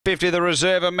50 the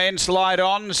reserve immense light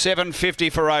on,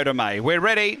 750 for Odomay. We're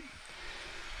ready,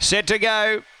 set to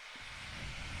go.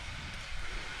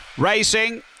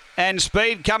 Racing and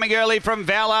speed coming early from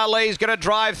Val Ali's going to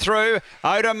drive through.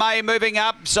 Odomay moving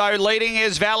up, so leading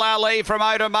is Val Ali from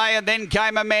Odomay, and then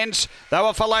came Immense. They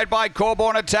were followed by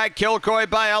Corborn Attack, Kilcoy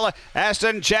Bale,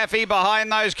 Aston Chaffee. Behind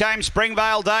those came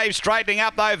Springvale Dave, straightening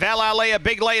up though. Val Ali a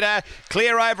big leader,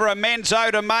 clear over Immense,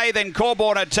 Odomay, then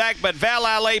Corborn Attack, but Val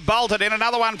Ali bolted in.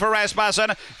 Another one for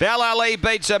Rasmussen. Val Ali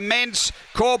beats Immense,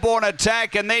 Corborn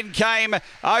Attack, and then came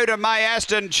Odomay,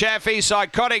 Aston Chaffee,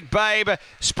 Psychotic Babe,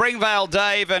 Springvale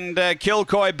Dave, and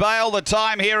Kilcoy Bale. The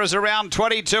time here is around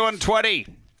 22:20.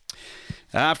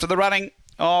 After the running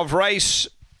of race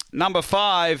number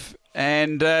 5,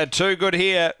 and too good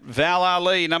here, Val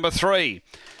Ali, number 3,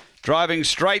 driving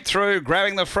straight through,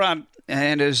 grabbing the front,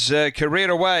 and is careered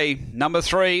away. Number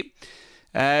 3,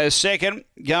 second,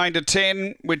 going to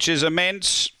 10, which is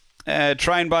Immense,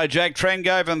 trained by Jack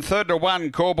Trengove, and third to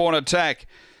 1, Corborn Attack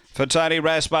for Tony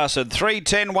Rasmussen.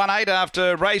 3:10.18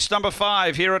 after race number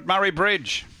 5 here at Murray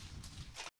Bridge.